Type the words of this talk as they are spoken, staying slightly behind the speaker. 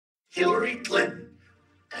Hillary Clinton.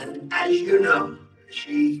 And as you know,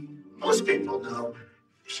 most people know,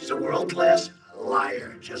 she's a world-class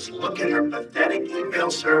liar. Just look at her pathetic email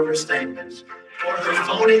server statements or her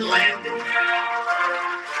phony landing.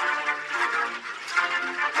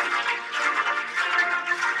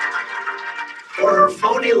 Or her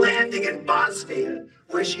phony landing in Bosnia,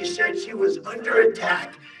 where she said she was under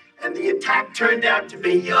attack, and the attack turned out to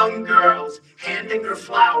be young girls handing her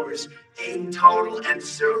flowers. A total and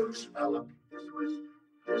look,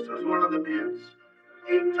 this was one of the views.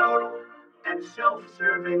 A total and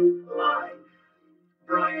self-serving lie.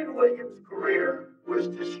 Brian Williams' career was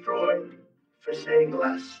destroyed for saying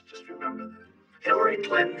less. Just remember that. Hillary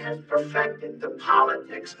Clinton has perfected the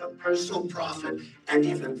politics of personal profit and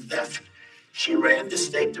even theft. She ran the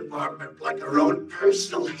State Department like her own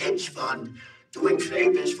personal hedge fund, doing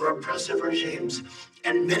favors for oppressive regimes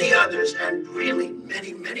and many others, and really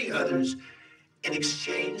many, many others, in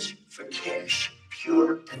exchange for cash.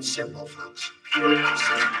 Pure and simple, folks. Pure and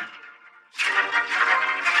simple.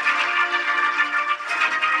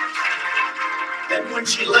 Then when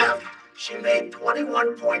she left, she made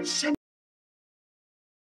 21.6